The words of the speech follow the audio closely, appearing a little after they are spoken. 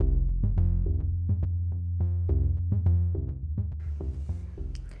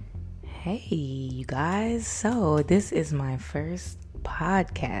Hey, you guys. So, this is my first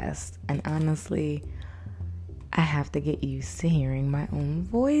podcast, and honestly, I have to get used to hearing my own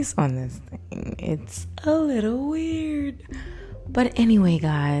voice on this thing. It's a little weird. But anyway,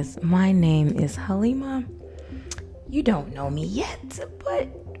 guys, my name is Halima. You don't know me yet, but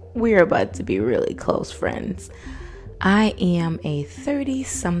we're about to be really close friends. I am a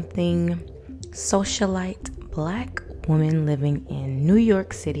 30-something socialite black woman living in New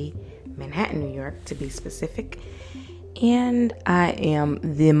York City, Manhattan, New York, to be specific. And I am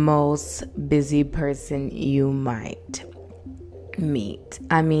the most busy person you might meet.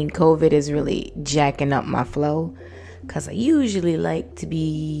 I mean, COVID is really jacking up my flow because I usually like to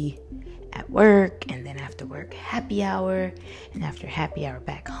be at work, and then after work, happy hour, and after happy hour,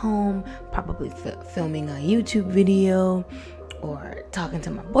 back home, probably filming a YouTube video or talking to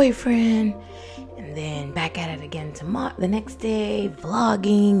my boyfriend, and then back at it again the next day,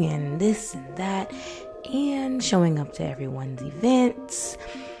 vlogging and this and that, and showing up to everyone's events,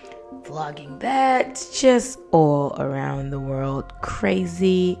 vlogging that, just all around the world.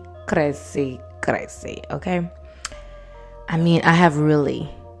 Crazy, okay? I mean, I have really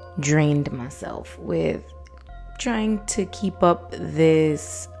drained myself with trying to keep up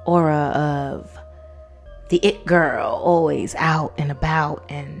this aura of the it girl, always out and about,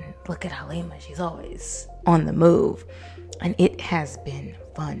 and look at Halima, she's always on the move. And it has been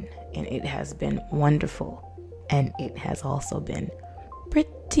fun, and it has been wonderful, and it has also been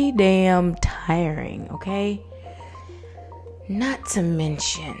pretty damn tiring, okay? Not to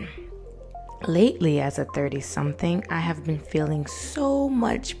mention, lately, as a 30-something, I have been feeling so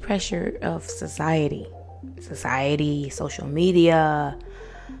much pressure of society, social media,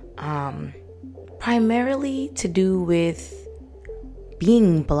 primarily to do with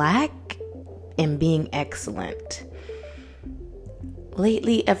being black and being excellent.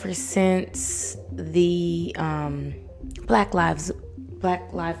 Lately, ever since the Black Lives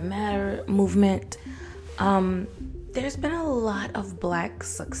Matter movement, there's been a lot of black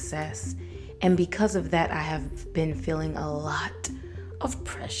success. And because of that, I have been feeling a lot of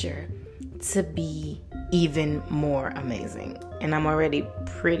pressure to be even more amazing. And I'm already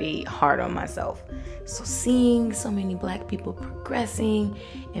pretty hard on myself. So seeing so many black people progressing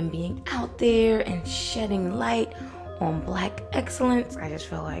and being out there and shedding light on black excellence, I just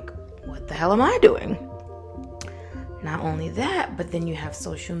feel like, what the hell am I doing? Not only that, but then you have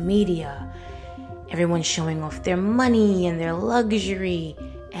social media. Everyone's showing off their money and their luxury.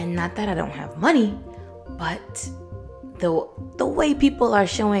 And not that I don't have money, but the way people are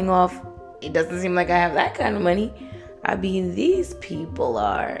showing off, it doesn't seem like I have that kind of money. I mean, these people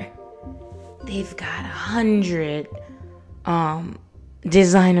they've got 100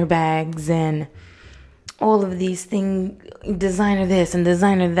 designer bags and all of these things, designer this and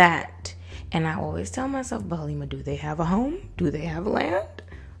designer that. And I always tell myself, Halima, do they have a home? Do they have land?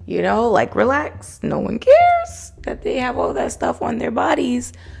 You know, like, relax. No one cares that they have all that stuff on their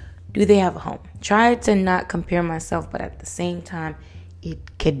bodies. Do they have a home? Try to not compare myself, but at the same time,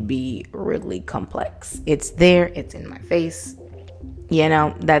 it could be really complex. It's there. It's in my face. You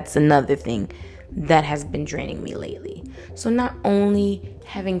know, that's another thing that has been draining me lately. So not only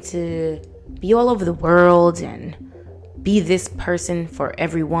having to be all over the world and be this person for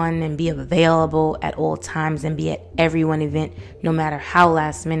everyone and be available at all times and be at every one event, no matter how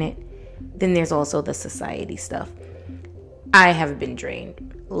last minute, then there's also the society stuff. I have been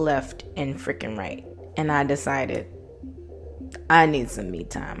drained left and freaking right. And I decided I need some me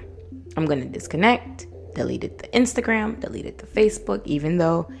time. I'm going to disconnect, deleted the Instagram, deleted the Facebook, even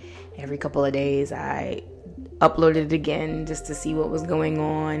though every couple of days I uploaded it again just to see what was going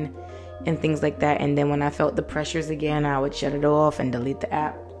on and things like that. And then when I felt the pressures again, I would shut it off and delete the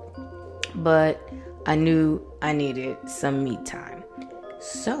app. But I knew I needed some me time.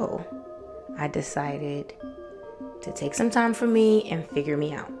 So I decided to take some time for me and figure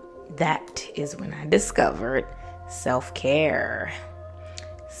me out. That is when I discovered self-care.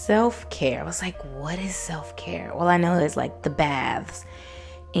 I was like, what is self-care? Well, I know it's like the baths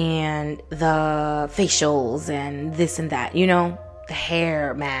and the facials and this and that, you know, the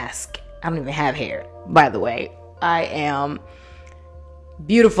hair mask. I don't even have hair, by the way. I am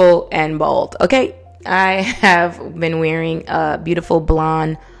beautiful and bald, okay? I have been wearing a beautiful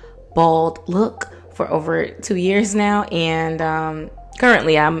blonde, bald look for over 2 years now. And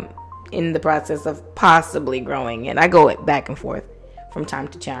currently I'm in the process of possibly growing it. I go back and forth from time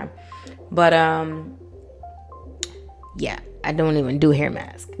to time. But yeah, I don't even do hair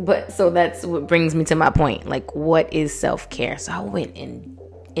mask. But so that's what brings me to my point. Like, what is self-care? So I went and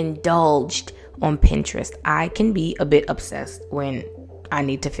indulged on Pinterest. I can be a bit obsessed when I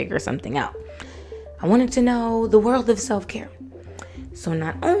need to figure something out. I wanted to know the world of self-care. So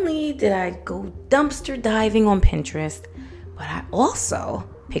not only did I go dumpster diving on Pinterest, but I also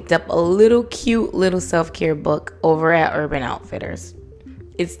picked up a little cute little self-care book over at Urban Outfitters.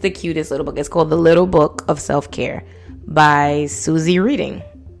 It's the cutest little book. It's called The Little Book of Self-Care by Susie Reading.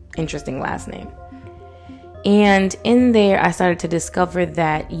 Interesting last name. And in there, I started to discover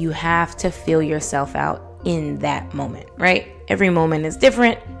that you have to feel yourself out in that moment, right? Every moment is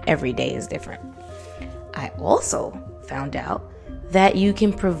different. Every day is different. I also found out that you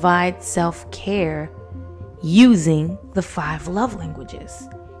can provide self-care using the 5 love languages.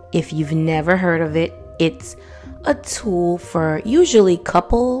 If you've never heard of it, it's a tool for usually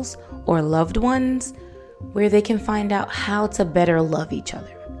couples or loved ones where they can find out how to better love each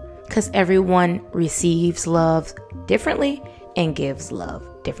other. Because everyone receives love differently and gives love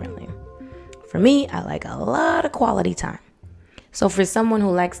differently. For me, I like a lot of quality time. So for someone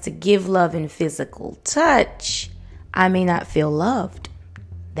who likes to give love in physical touch, I may not feel loved.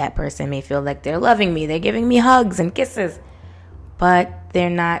 That person may feel like they're loving me. They're giving me hugs and kisses. But they're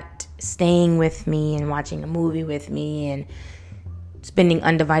not staying with me and watching a movie with me and spending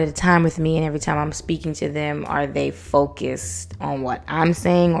undivided time with me. And every time I'm speaking to them, are they focused on what I'm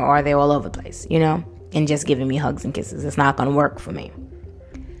saying, or are they all over the place, and just giving me hugs and kisses? It's not going to work for me.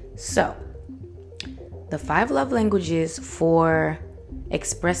 So the 5 love languages for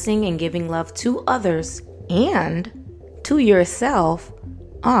expressing and giving love to others and to yourself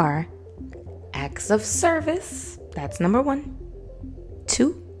are acts of service. That's number 1.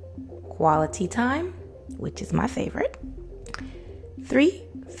 2, quality time, which is my favorite. 3,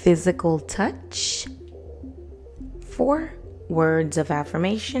 physical touch. 4, words of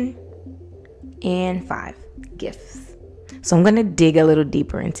affirmation. And 5, gifts. So I'm going to dig a little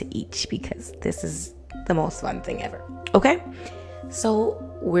deeper into each because this is the most fun thing ever. Okay? So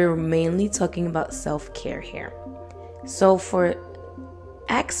we're mainly talking about self-care here. So for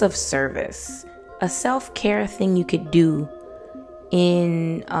acts of service, a self-care thing you could do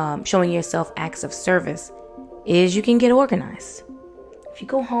in showing yourself acts of service is you can get organized. If you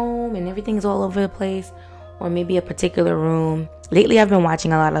go home and everything's all over the place, or maybe a particular room. Lately, I've been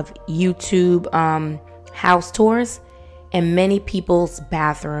watching a lot of YouTube house tours, and many people's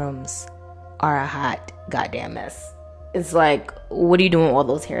bathrooms are a hot goddamn mess. It's like, what are you doing with all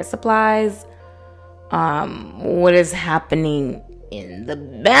those hair supplies? What is happening in the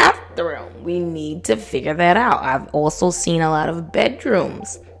bathroom? We need to figure that out. I've also seen a lot of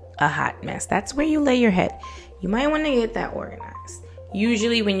bedrooms a hot mess. That's where you lay your head. You might want to get that organized.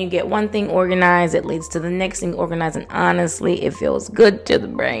 Usually when you get one thing organized, it leads to the next thing organized, and honestly, it feels good to the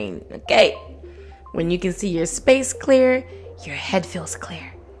brain. Okay? When you can see your space clear, your head feels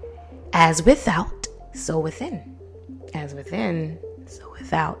clear. As without, so within. As within, so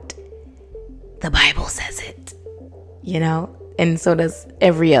without. The Bible says it. And so does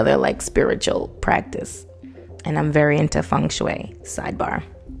every other spiritual practice. And I'm very into feng shui. Sidebar.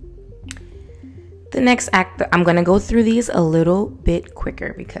 The next act, I'm going to go through these a little bit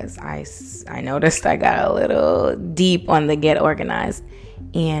quicker because I noticed I got a little deep on the get organized.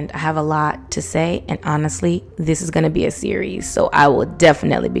 And I have a lot to say. And honestly, this is going to be a series. So I will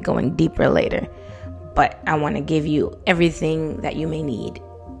definitely be going deeper later. But I want to give you everything that you may need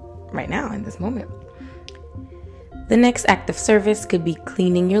right now in this moment. The next act of service could be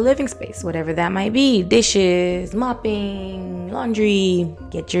cleaning your living space, whatever that might be. Dishes, mopping, laundry.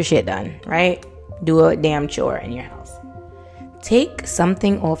 Get your shit done, right? Do a damn chore in your house. Take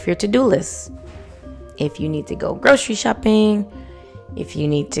something off your to-do list. If you need to go grocery shopping, if you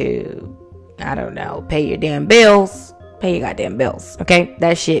need to, pay your damn bills, pay your goddamn bills, okay?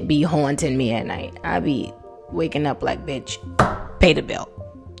 That shit be haunting me at night. I be waking up like, bitch, pay the bill.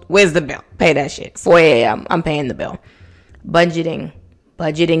 Where's the bill? Pay that shit. 4 a.m. I'm paying the bill. Budgeting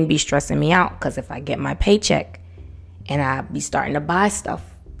be stressing me out because if I get my paycheck and I be starting to buy stuff,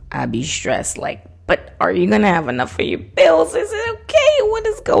 I be stressed but are you going to have enough for your bills? Is it okay? What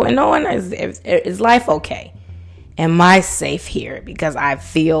is going on? Is life okay? Am I safe here? Because I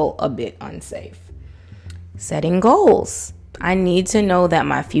feel a bit unsafe. Setting goals. I need to know that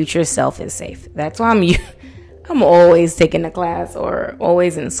my future self is safe. That's why I'm always taking a class or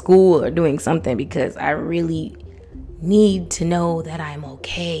always in school or doing something because I really need to know that I'm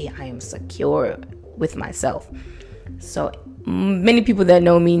okay. I am secure with myself. So many people that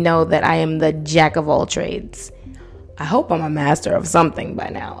know me know that I am the jack of all trades. I hope I'm a master of something by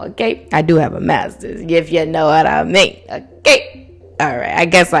now, okay? I do have a master's, if you know what I mean, okay? All right, I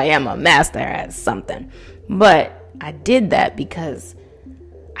guess I am a master at something. But I did that because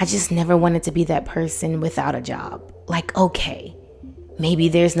I just never wanted to be that person without a job. Okay, Maybe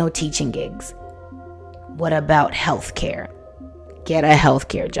there's no teaching gigs. What about healthcare? Get a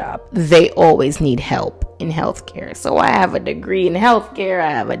healthcare job. They always need help in healthcare. So I have a degree in healthcare.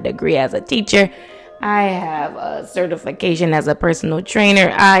 I have a degree as a teacher. I have a certification as a personal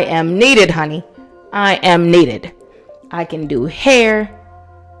trainer. I am needed, honey. I am needed. I can do hair.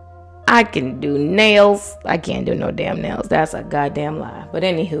 I can do nails. I can't do no damn nails. That's a goddamn lie. But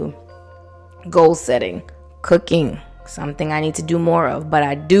anywho, goal setting, cooking, something I need to do more of. But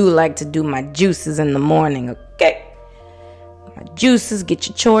I do like to do my juices in the morning, okay? My juices, get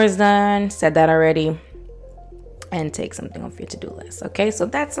your chores done. Said that already. And take something off your to-do list, okay? So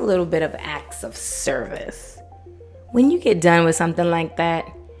that's a little bit of acts of service. When you get done with something like that,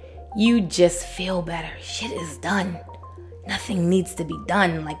 you just feel better. Shit is done. Nothing needs to be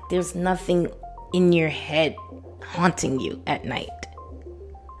done. Like there's nothing in your head haunting you at night.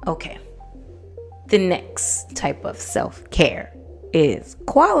 Okay. The next type of self-care is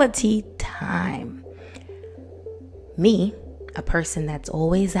quality time. Me, a person that's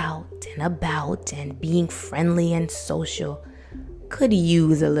always out and about and being friendly and social, could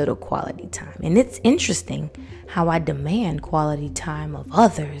use a little quality time. And it's interesting how I demand quality time of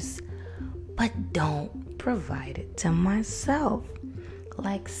others, but don't provide it to myself.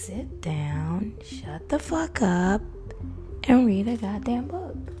 Like sit down, shut the fuck up, and read a goddamn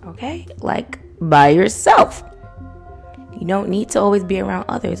book, okay? Like by yourself. You don't need to always be around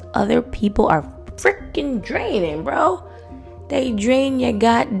others. Other people are freaking draining, bro. They drain your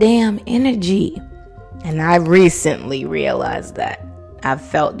goddamn energy. And I recently realized that. I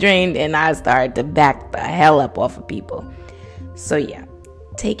felt drained and I started to back the hell up off of people. So yeah,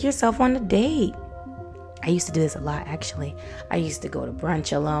 take yourself on a date. I used to do this a lot, actually. I used to go to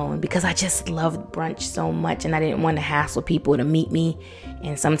brunch alone because I just loved brunch so much and I didn't want to hassle people to meet me.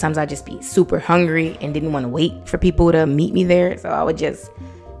 And sometimes I'd just be super hungry and didn't want to wait for people to meet me there. So I would just,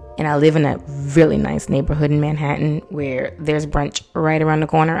 and I live in a really nice neighborhood in Manhattan where there's brunch right around the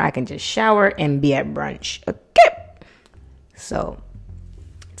corner. I can just shower and be at brunch. Okay. So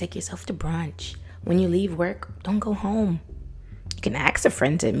take yourself to brunch. When you leave work, don't go home. You can ask a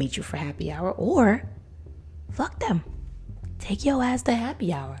friend to meet you for happy hour or fuck them. Take your ass to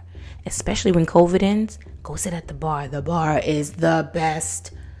happy hour. Especially when COVID ends, go sit at the bar. The bar is the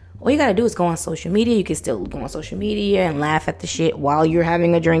best. All you gotta do is go on social media. You can still go on social media and laugh at the shit while you're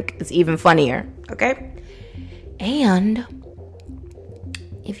having a drink. It's even funnier, okay? And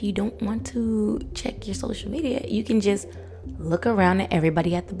if you don't want to check your social media, you can just look around at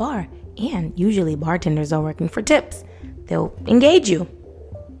everybody at the bar. And usually bartenders are working for tips. They'll engage you.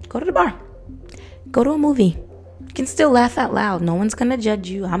 Go to the bar. Go to a movie. You can still laugh out loud. No one's gonna judge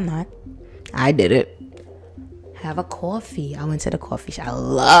you. I'm not. I did it. Have a coffee. I went to the coffee shop. I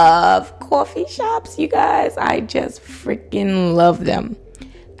love coffee shops, you guys. I just freaking love them.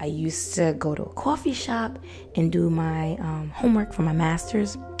 I used to go to a coffee shop and do my homework for my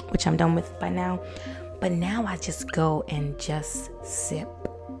master's, which I'm done with by now. But now I just go and just sip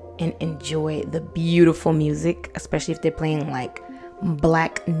and enjoy the beautiful music, especially if they're playing like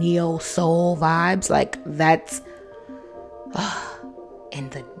black neo soul vibes. Like that's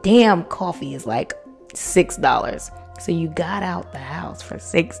and the damn coffee is like $6. So you got out the house for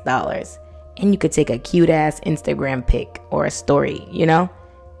 $6 and you could take a cute ass Instagram pic or a story, you know?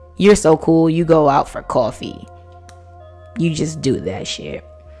 You're so cool, you go out for coffee. You just do that shit.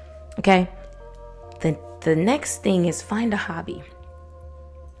 Okay? The next thing is find a hobby.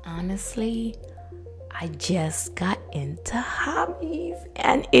 Honestly, I just got into hobbies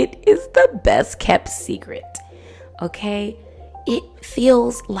and it is the best kept secret. Okay? It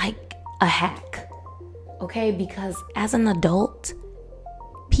feels like a hack. Okay? Because as an adult,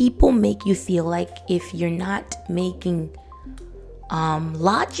 people make you feel like if you're not making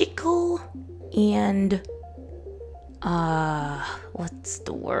logical and what's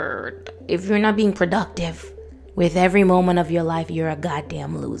the word? If you're not being productive with every moment of your life, you're a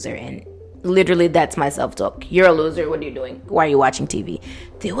goddamn loser. And literally that's my self-talk. You're a loser. What are you doing? Why are you watching TV?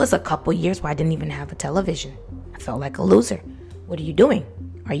 There was a couple years where I didn't even have a television. I felt like a loser. What are you doing?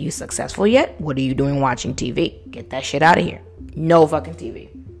 Are you successful yet? What are you doing watching TV? Get that shit out of here. No fucking TV.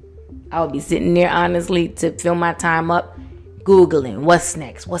 I would be sitting there honestly to fill my time up, Googling what's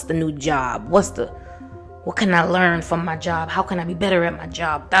next, what's the new job, what can I learn from my job, how can I be better at my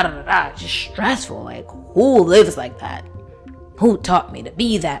job, just stressful. Like, who lives like that? Who taught me to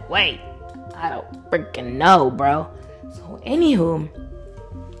be that way? I don't freaking know, bro. So anywho,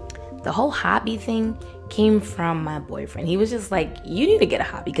 the whole hobby thing came from my boyfriend. He was just like, you need to get a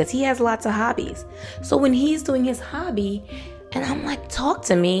hobby because he has lots of hobbies. So when he's doing his hobby and I'm like, talk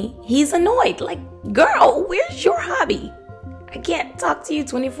to me, he's annoyed. Like, girl, where's your hobby? I can't talk to you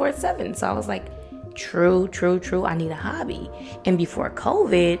 24/7. So I was like, true. I need a hobby. And before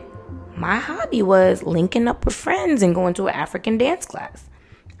COVID, my hobby was linking up with friends and going to an African dance class.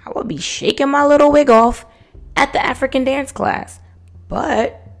 I would be shaking my little wig off at the African dance class.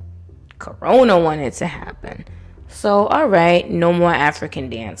 But Corona wanted to happen. So, all right, no more African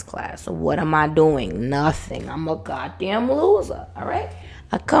dance class. So what am I doing? Nothing. I'm a goddamn loser, all right?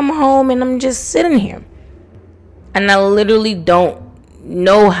 I come home and I'm just sitting here. And I literally don't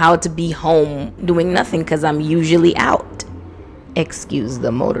know how to be home doing nothing because I'm usually out. Excuse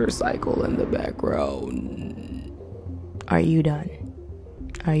the motorcycle in the background. Are you done?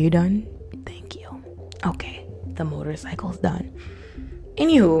 Are you done? Thank you. Okay, the motorcycle's done.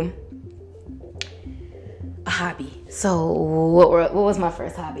 Anywho, a hobby. So what was my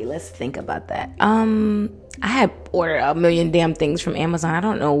first hobby? Let's think about that. I had ordered a million damn things from Amazon. I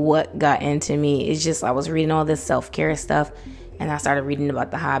don't know what got into me. It's just I was reading all this self-care stuff and I started reading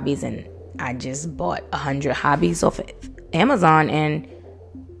about the hobbies and I just bought 100 hobbies off Amazon and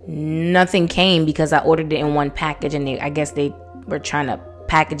nothing came because I ordered it in one package and I guess they were trying to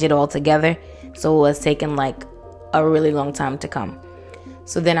package it all together. So it was taking like a really long time to come.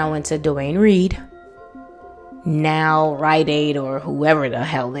 So then I went to Duane Reade, now Rite Aid or whoever the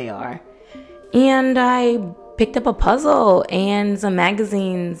hell they are. And I picked up a puzzle and some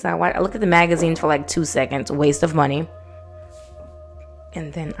magazines. I looked at the magazines for like 2 seconds, waste of money.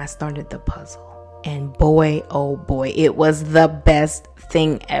 And then I started the puzzle. And boy, oh boy, it was the best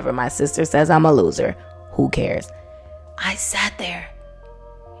thing ever. My sister says I'm a loser. Who cares? I sat there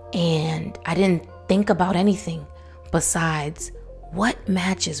and I didn't think about anything besides what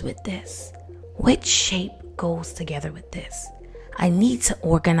matches with this. Which shape goes together with this? I need to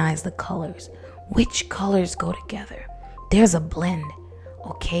organize the colors. Which colors go together? There's a blend.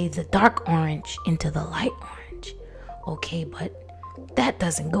 Okay, the dark orange into the light orange. Okay, but that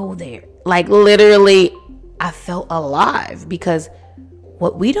doesn't go there. Like literally, I felt alive because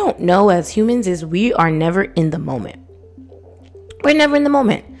what we don't know as humans is we are never in the moment. We're never in the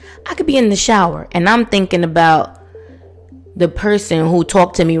moment. I could be in the shower and I'm thinking about the person who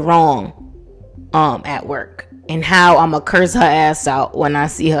talked to me wrong at work and how I'm gonna curse her ass out when I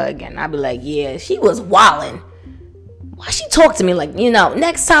see her again. I'll be like, yeah, she was wildin'. Why she talk to me like,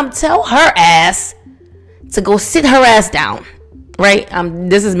 next time tell her ass to go sit her ass down. Right?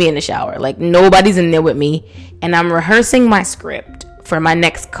 This is me in the shower. Like nobody's in there with me and I'm rehearsing my script for my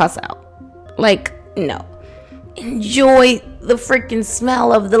next cuss out. Like, no. Enjoy the freaking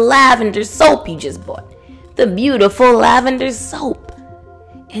smell of the lavender soap you just bought. The beautiful lavender soap.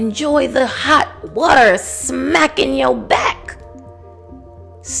 Enjoy the hot water smacking your back.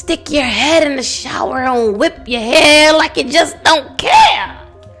 Stick your head in the shower and whip your hair like you just don't care.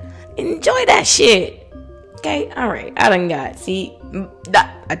 Enjoy that shit. Okay, alright. I done got, see,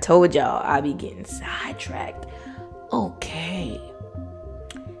 I told y'all I be getting sidetracked. Okay.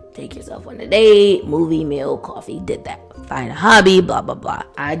 Take yourself on a date, movie, meal, coffee, did that. Find a hobby, blah, blah, blah.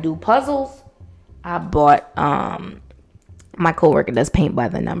 I do puzzles. I bought, my coworker does paint by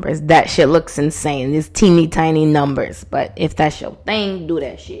the numbers. That shit looks insane. It's teeny tiny numbers. But if that's your thing, do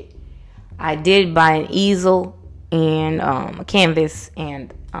that shit. I did buy an easel and a canvas.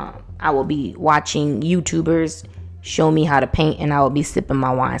 And I will be watching YouTubers show me how to paint. And I will be sipping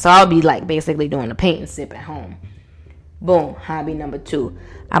my wine. So I'll be like basically doing the paint and sip at home. Boom. Hobby number 2.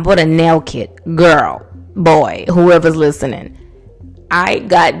 I bought a nail kit. Girl, boy, whoever's listening. I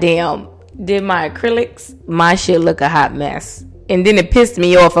goddamn did my acrylics, my shit look a hot mess. And then it pissed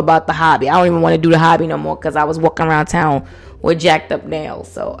me off about the hobby. I don't even want to do the hobby no more because I was walking around town with jacked up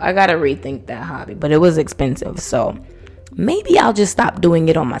nails. So I got to rethink that hobby. But it was expensive. So maybe I'll just stop doing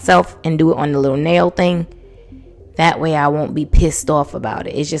it on myself and do it on the little nail thing. That way I won't be pissed off about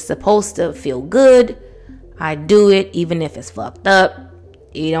it. It's just supposed to feel good. I do it even if it's fucked up.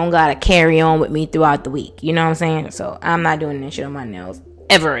 You don't got to carry on with me throughout the week. You know what I'm saying? So I'm not doing this shit on my nails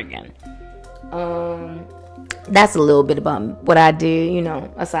ever again. That's a little bit about what I did,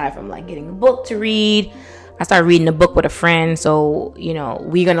 aside from like getting a book to read. I started reading a book with a friend, so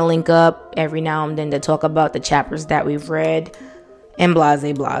we're gonna link up every now and then to talk about the chapters that we've read and blah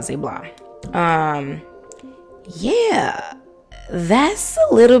blah. Yeah, that's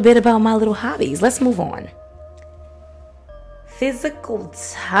a little bit about my little hobbies. Let's move on. Physical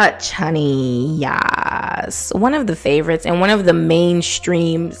touch, honey. Yes. One of the favorites and one of the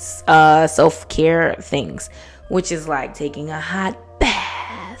mainstream self-care things, which is like taking a hot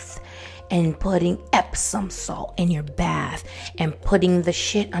bath and putting Epsom salt in your bath and putting the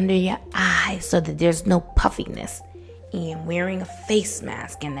shit under your eyes so that there's no puffiness, and wearing a face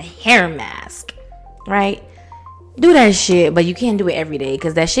mask and a hair mask, right? do that shit, but you can't do it every day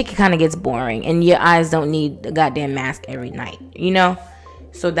because that shit kind of gets boring and your eyes don't need a goddamn mask every night, you know?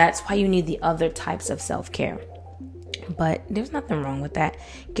 So that's why you need the other types of self-care. But there's nothing wrong with that.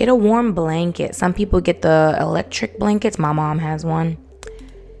 Get a warm blanket. Some people get the electric blankets. My mom has one.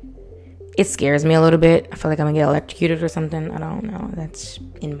 It scares me a little bit. I feel like I'm gonna get electrocuted or something. I don't know. That's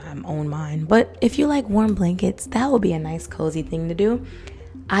in my own mind. But if you like warm blankets, that would be a nice cozy thing to do.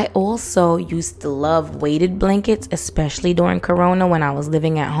 I also used to love weighted blankets, especially during Corona when I was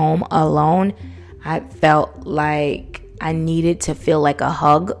living at home alone. I felt like I needed to feel like a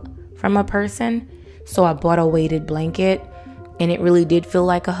hug from a person. So I bought a weighted blanket and it really did feel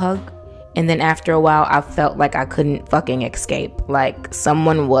like a hug. And then after a while, I felt like I couldn't fucking escape. Like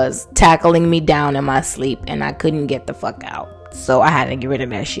someone was tackling me down in my sleep and I couldn't get the fuck out. So I had to get rid of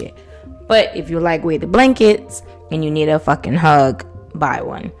that shit. But if you like weighted blankets and you need a fucking hug, buy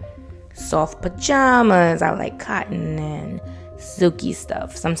one. Soft pajamas. I like cotton and silky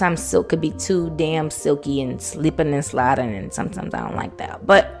stuff. Sometimes silk could be too damn silky and slipping and sliding, and sometimes I don't like that.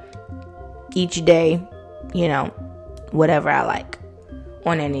 But each day, you know, whatever I like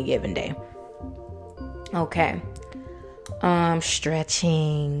on any given day. Okay.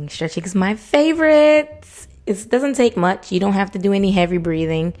 Stretching. Stretching is my favorite. It doesn't take much. You don't have to do any heavy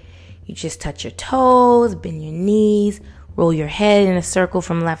breathing. You just touch your toes, bend your knees, roll your head in a circle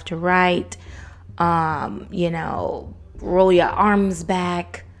from left to right. Roll your arms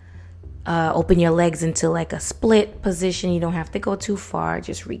back. Open your legs into like a split position. You don't have to go too far.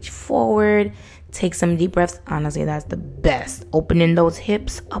 Just reach forward. Take some deep breaths. Honestly, that's the best. Opening those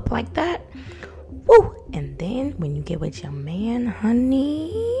hips up like that. Woo! And then when you get with your man,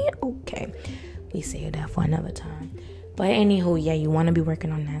 honey. Okay. We save that for another time. But anywho, yeah, you want to be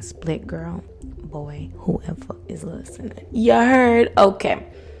working on that split, girl. Boy, whoever is listening. You heard? Okay.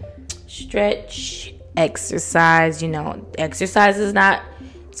 Stretch, exercise. Exercise is not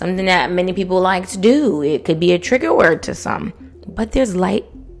something that many people like to do. It could be a trigger word to some. But there's light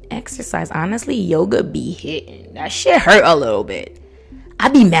exercise. Honestly, yoga be hitting. That shit hurt a little bit. I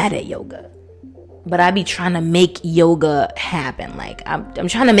be mad at yoga. But I be trying to make yoga happen. Like, I'm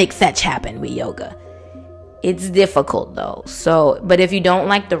trying to make fetch happen with yoga. It's difficult though. But if you don't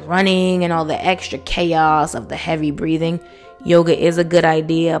like the running and all the extra chaos of the heavy breathing, yoga is a good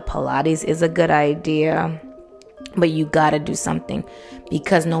idea. Pilates is a good idea. But you gotta do something,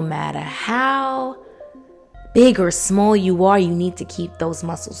 because no matter how big or small you are, you need to keep those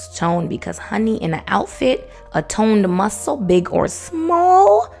muscles toned. Because honey, in an outfit, a toned muscle, big or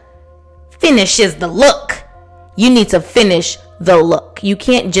small, finishes the look. You need to finish the look. You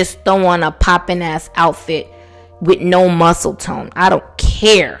can't just throw on a poppin' ass outfit with no muscle tone. I don't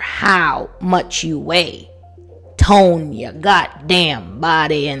care how much you weigh. Tone your goddamn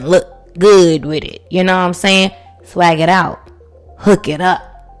body and look good with it. You know what I'm saying? Swag it out. Hook it up.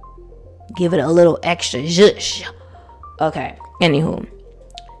 Give it a little extra zhush. Okay. Anywho.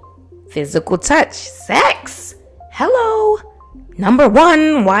 Physical touch. Sex. Hello. Number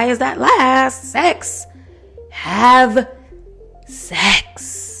one. Why is that last? Sex. Have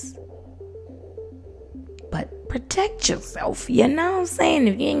sex. But protect yourself. You know what I'm saying?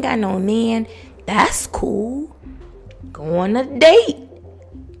 If you ain't got no man, that's cool. Go on a date.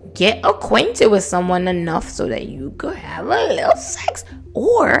 Get acquainted with someone enough so that you could have a little sex.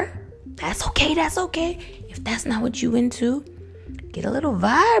 Or, that's okay. If that's not what you into, get a little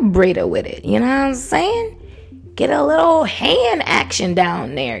vibrator with it. You know what I'm saying? Get a little hand action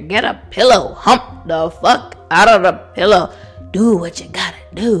down there. Get a pillow. Hump the fuck out of the pillow. Do what you gotta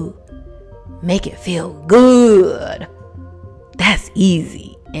do. Make it feel good. That's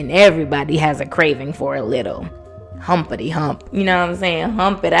easy. And everybody has a craving for a little humpity hump. You know what I'm saying?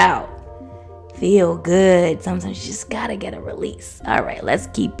 Hump it out. Feel good. Sometimes you just gotta get a release. All right, let's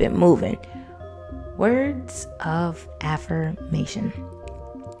keep it moving. Words of affirmation.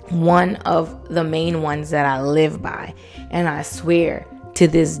 One of the main ones that I live by. And I swear to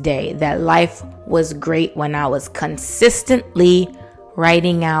this day that life was great when I was consistently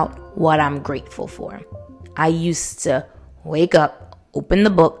writing out what I'm grateful for. I used to wake up, open the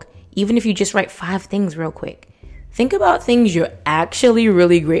book, even if you just write 5 things real quick. Think about things you're actually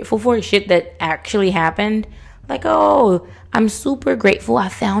really grateful for, shit that actually happened. Like, oh, I'm super grateful I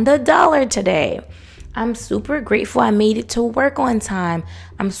found $1 today. I'm super grateful I made it to work on time.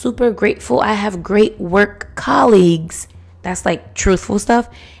 I'm super grateful I have great work colleagues. That's like truthful stuff.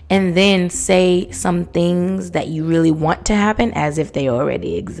 And then say some things that you really want to happen as if they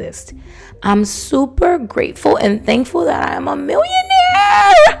already exist. I'm super grateful and thankful that I'm a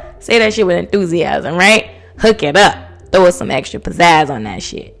millionaire. Say that shit with enthusiasm, right? Hook it up. Throw some extra pizzazz on that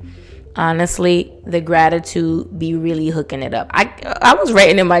shit. Honestly, the gratitude be really hooking it up. I was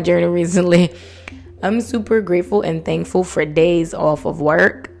writing in my journal recently. I'm super grateful and thankful for days off of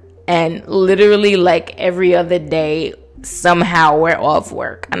work. And literally like every other day, somehow we're off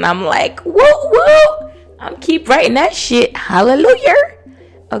work. And I'm like, whoa, whoa. I'm keep writing that shit. Hallelujah.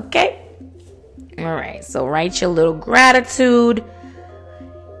 Okay. All right. So write your little gratitude.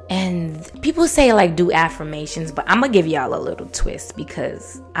 And people say like do affirmations, but I'm gonna give y'all a little twist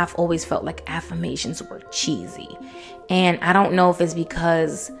because I've always felt like affirmations were cheesy. And I don't know if it's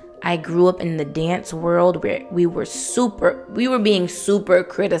because I grew up in the dance world where we were being super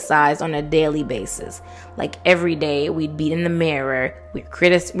criticized on a daily basis. Like every day we'd be in the mirror, we're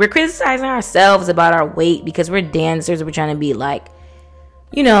criticizing ourselves about our weight because we're dancers, we're trying to be like,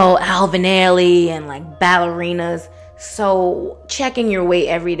 you know, Alvin Ailey and like ballerinas. So checking your weight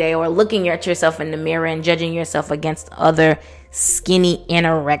every day or looking at yourself in the mirror and judging yourself against other skinny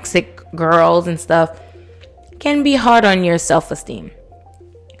anorexic girls and stuff can be hard on your self-esteem.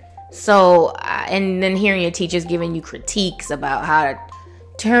 So, and then hearing your teachers giving you critiques about how to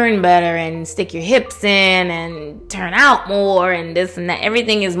turn better and stick your hips in and turn out more and this and that.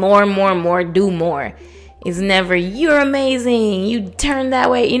 Everything is more and more and more, do more. It's never, you're amazing, you turn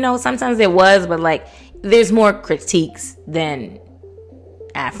that way. You know, sometimes it was, but like, there's more critiques than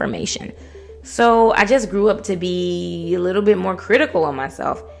affirmation. So I just grew up to be a little bit more critical of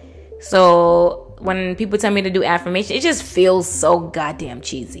myself. So when people tell me to do affirmation, it just feels so goddamn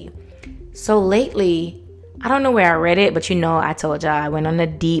cheesy. So lately, I don't know where I read it, but you know, I told y'all I went on a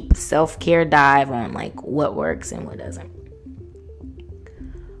deep self-care dive on like what works and what doesn't.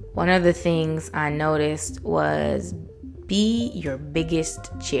 One of the things I noticed was be your biggest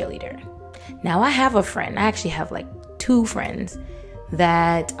cheerleader. Now I have a friend, I actually have like 2 friends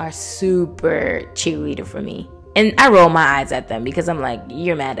that are super cheerleader for me. And I roll my eyes at them because I'm like,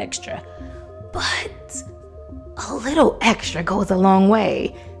 you're mad extra. But a little extra goes a long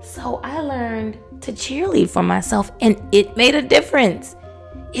way. So I learned to cheerlead for myself and it made a difference.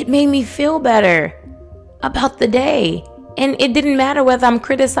 It made me feel better about the day. And it didn't matter whether I'm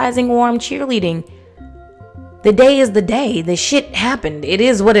criticizing or I'm cheerleading. The day is the day. The shit happened. It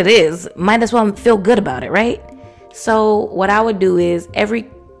is what it is. Might as well feel good about it, right? So what I would do is every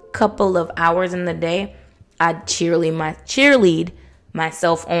couple of hours in the day, I'd cheerlead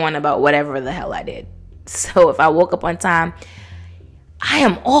myself on about whatever the hell I did. So if I woke up on time, I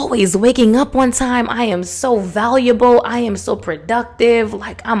am always waking up on time. I am so valuable. I am so productive.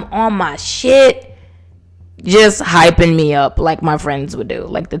 Like I'm on my shit. Just hyping me up like my friends would do.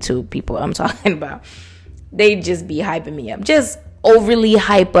 Like the 2 people I'm talking about. They just be hyping me up. Just overly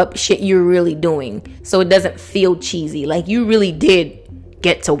hype up shit you're really doing. So it doesn't feel cheesy. Like you really did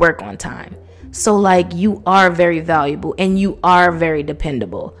get to work on time. So like you are very valuable and you are very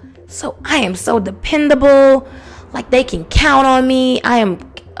dependable. So I am so dependable. Like they can count on me. I am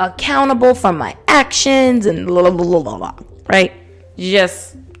accountable for my actions and blah, blah, blah, blah, blah, right?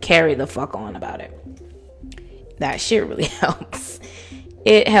 Just carry the fuck on about it. That shit really helps.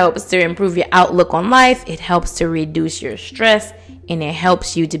 It helps to improve your outlook on life. It helps to reduce your stress and it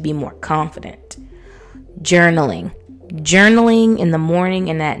helps you to be more confident. Journaling in the morning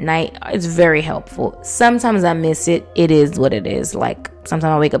and at night is very helpful. Sometimes I miss it. It is what it is. Like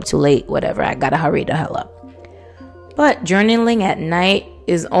sometimes I wake up too late, whatever. I gotta hurry the hell up. But journaling at night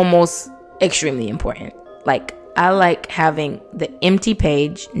is almost extremely important. Like I like having the empty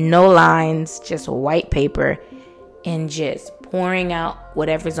page, no lines, just white paper, and just pouring out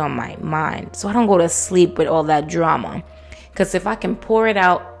whatever's on my mind. So I don't go to sleep with all that drama. Because if I can pour it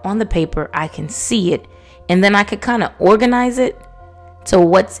out on the paper, I can see it. And then I could kind of organize it to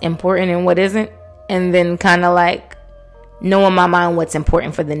what's important and what isn't. And then kind of like know in my mind what's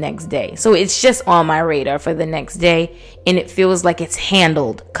important for the next day. So it's just on my radar for the next day. And it feels like it's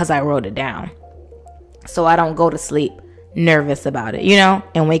handled because I wrote it down. So I don't go to sleep nervous about it, you know?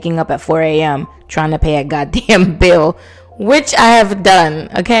 And waking up at 4 a.m. trying to pay a goddamn bill, which I have done,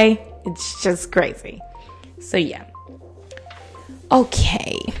 okay? It's just crazy. So yeah.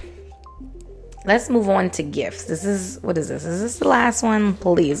 Okay. Let's move on to gifts. What is this? Is this the last one?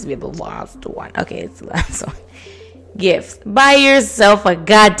 Please be the last one. Okay, it's the last one. Gifts. Buy yourself a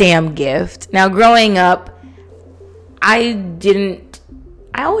goddamn gift. Now, growing up, I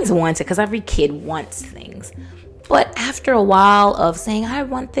always wanted, because every kid wants things. But after a while of saying, I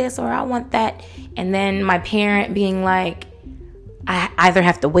want this or I want that, and then my parent being like, I either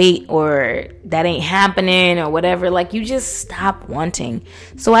have to wait or that ain't happening or whatever, like you just stop wanting.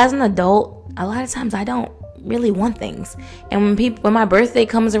 So as an adult, a lot of times I don't really want things. And when my birthday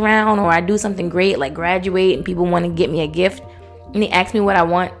comes around or I do something great like graduate and people want to get me a gift and they ask me what I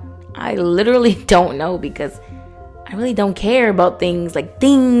want, I literally don't know, because I really don't care about things. Like,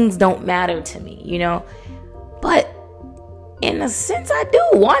 things don't matter to me, you know? But in a sense, I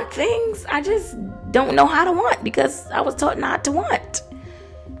do want things. I just don't know how to want, because I was taught not to want.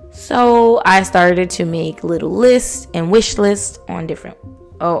 So I started to make little lists and wish lists on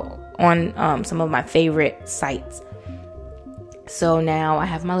some of my favorite sites. So now I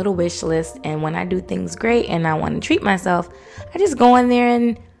have my little wish list, and when I do things great and I want to treat myself, I just go in there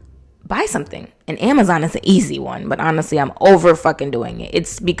and buy something. And Amazon is an easy one, but honestly, I'm over fucking doing it.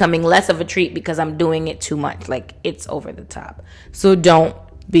 It's becoming less of a treat because I'm doing it too much. Like, it's over the top. So don't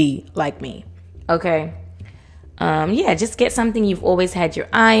be like me. Okay? Just get something you've always had your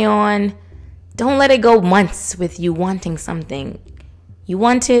eye on. Don't let it go months with you wanting something. You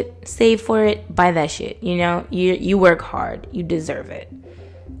want it, save for it, buy that shit. You know, you work hard. You deserve it.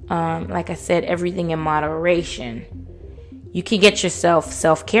 Like I said, everything in moderation. You can get yourself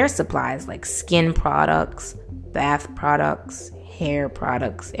self-care supplies like skin products, bath products, hair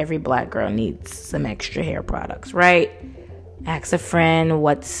products. Every black girl needs some extra hair products, right? Ask a friend,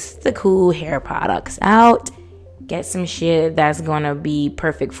 what's the cool hair products out? Get some shit that's gonna be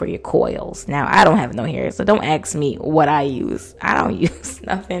perfect for your coils. Now, I don't have no hair, so don't ask me what I use. I don't use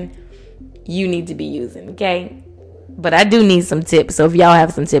nothing you need to be using, okay? But I do need some tips, so if y'all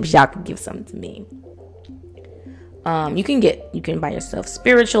have some tips, y'all can give some to me. You can buy yourself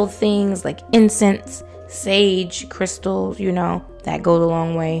spiritual things like incense, sage, crystals, you know, that goes a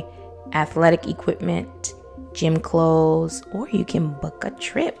long way. Athletic equipment, gym clothes, or you can book a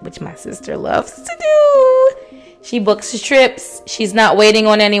trip, which my sister loves to do. She books trips. She's not waiting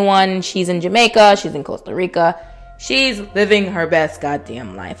on anyone. She's in Jamaica. She's in Costa Rica. She's living her best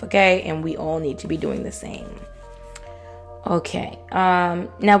goddamn life, okay? And we all need to be doing the same. Okay.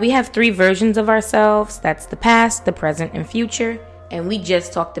 Now we have 3 versions of ourselves. That's the past, the present, and future. And we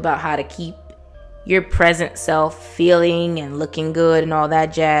just talked about how to keep your present self feeling and looking good and all that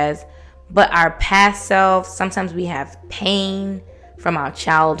jazz. But our past selves, sometimes we have pain from our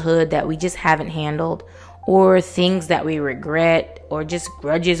childhood that we just haven't handled, or things that we regret, or just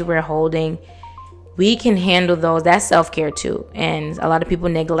grudges we're holding. We can handle those. That's self-care too. And a lot of people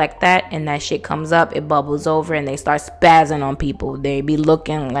neglect that, and that shit comes up, it bubbles over, and they start spazzing on people. They be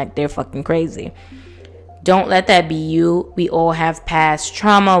looking like they're fucking crazy. Don't let that be you. We all have past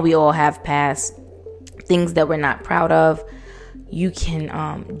trauma. We all have past things that we're not proud of. You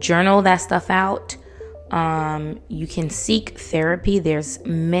can journal that stuff out. You can seek therapy. There's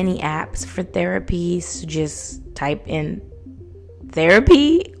many apps for therapy. So just type in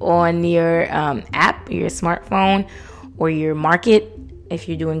therapy on your app, your smartphone, or your market, if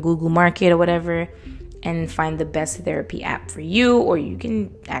you're doing Google Market or whatever, and find the best therapy app for you. Or you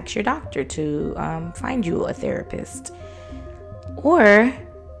can ask your doctor to find you a therapist. Or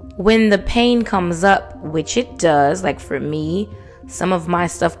when the pain comes up, which it does, like for me, some of my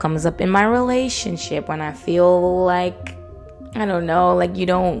stuff comes up in my relationship when I feel like, I don't know, like you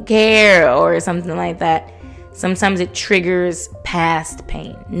don't care or something like that. Sometimes it triggers past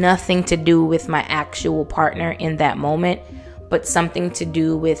pain. Nothing to do with my actual partner in that moment, but something to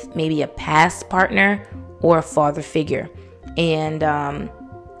do with maybe a past partner or a father figure. And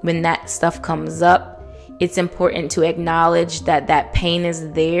when that stuff comes up, it's important to acknowledge that that pain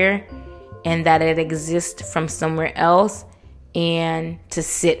is there and that it exists from somewhere else, and to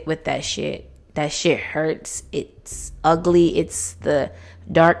sit with that shit. That shit hurts. It's ugly. It's the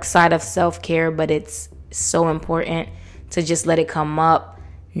dark side of self-care, but it's so important to just let it come up,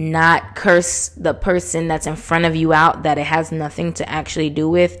 not curse the person that's in front of you out that it has nothing to actually do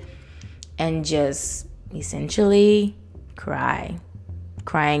with, and just essentially cry.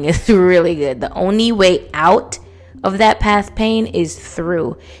 Crying is really good. The only way out of that past pain is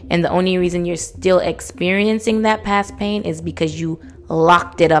through. And the only reason you're still experiencing that past pain is because you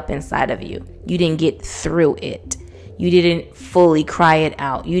locked it up inside of you. You didn't get through it. You didn't fully cry it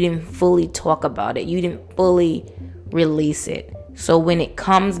out. You didn't fully talk about it. You didn't fully release it. So when it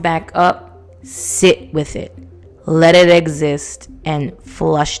comes back up, sit with it. Let it exist and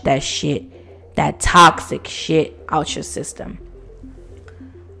flush that shit, that toxic shit out your system.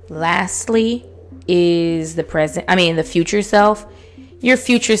 Lastly is the future self. Your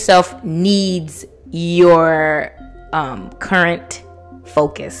future self needs your current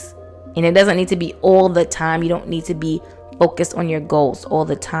focus. And it doesn't need to be all the time. You don't need to be focused on your goals all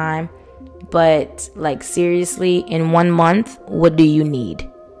the time. But like seriously, in 1 month, what do you need?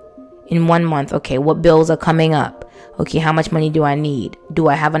 In 1 month, okay, what bills are coming up? Okay, how much money do I need? Do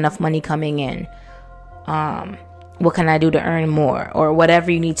I have enough money coming in? What can I do to earn more? Or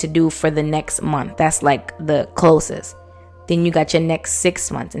whatever you need to do for the next month. That's like the closest. Then you got your next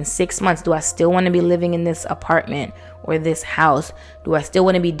 6 months. In 6 months, do I still want to be living in this apartment or this house? Do I still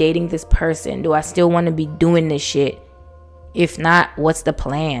want to be dating this person? Do I still want to be doing this shit? If not, what's the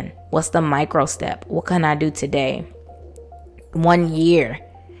plan? What's the micro step? What can I do today? 1 year.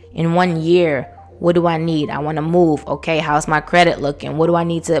 In 1 year, what do I need? I want to move. Okay, how's my credit looking? What do I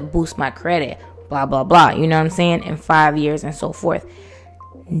need to boost my credit? Blah, blah, blah. You know what I'm saying? In 5 years and so forth.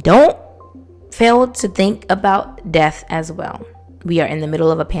 Don't fail to think about death as well. We are in the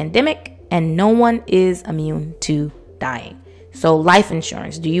middle of a pandemic and no one is immune to dying. So life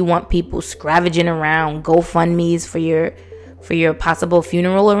insurance. Do you want people scavenging around GoFundMe's for your possible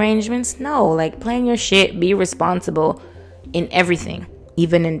funeral arrangements? No, like plan your shit, be responsible in everything,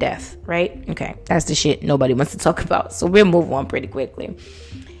 even in death, right? Okay, that's the shit nobody wants to talk about. So we'll move on pretty quickly.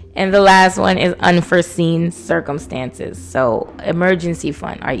 And the last one is unforeseen circumstances. So emergency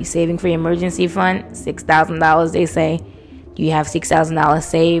fund. Are you saving for your emergency fund? $6,000 they say. Do you have $6,000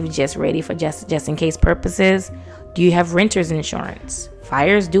 saved just ready for just in case purposes? Do you have renter's insurance?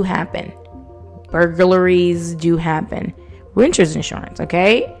 Fires do happen. Burglaries do happen. Renter's insurance,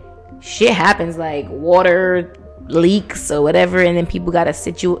 okay? Shit happens like water leaks or whatever, and then people gotta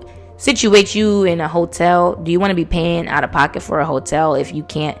situate you in a hotel. Do you want to be paying out of pocket for a hotel if you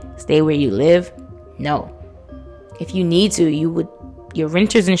can't stay where you live? No. If you need to, your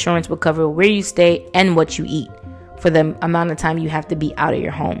renter's insurance will cover where you stay and what you eat for the amount of time you have to be out of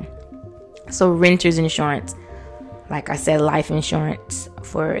your home. So renter's insurance, like I said, life insurance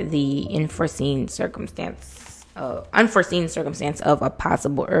for the unforeseen circumstance of a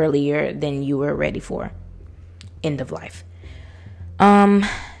possible earlier than you were ready for. End of life.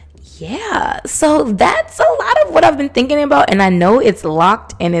 Yeah, so that's a lot of what I've been thinking about, and I know it's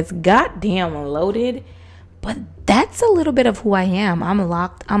locked and it's goddamn loaded, but that's a little bit of who I am. I'm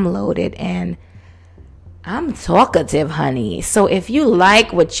locked, I'm loaded, and I'm talkative, honey. So if you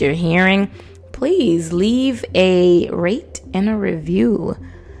like what you're hearing, please leave a rate and a review,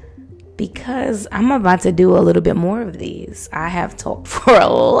 because I'm about to do a little bit more of these. I have talked for a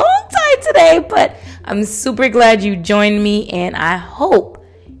long time today, but I'm super glad you joined me, and I hope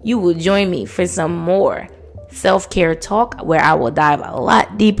you will join me for some more self-care talk where I will dive a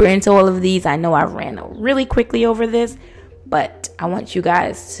lot deeper into all of these. I know I ran really quickly over this, but I want you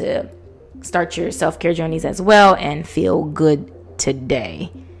guys to start your self-care journeys as well and feel good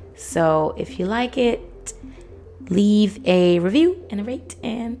today. So if you like it, leave a review and a rate,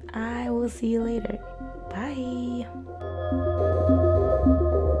 and I will see you later. Bye.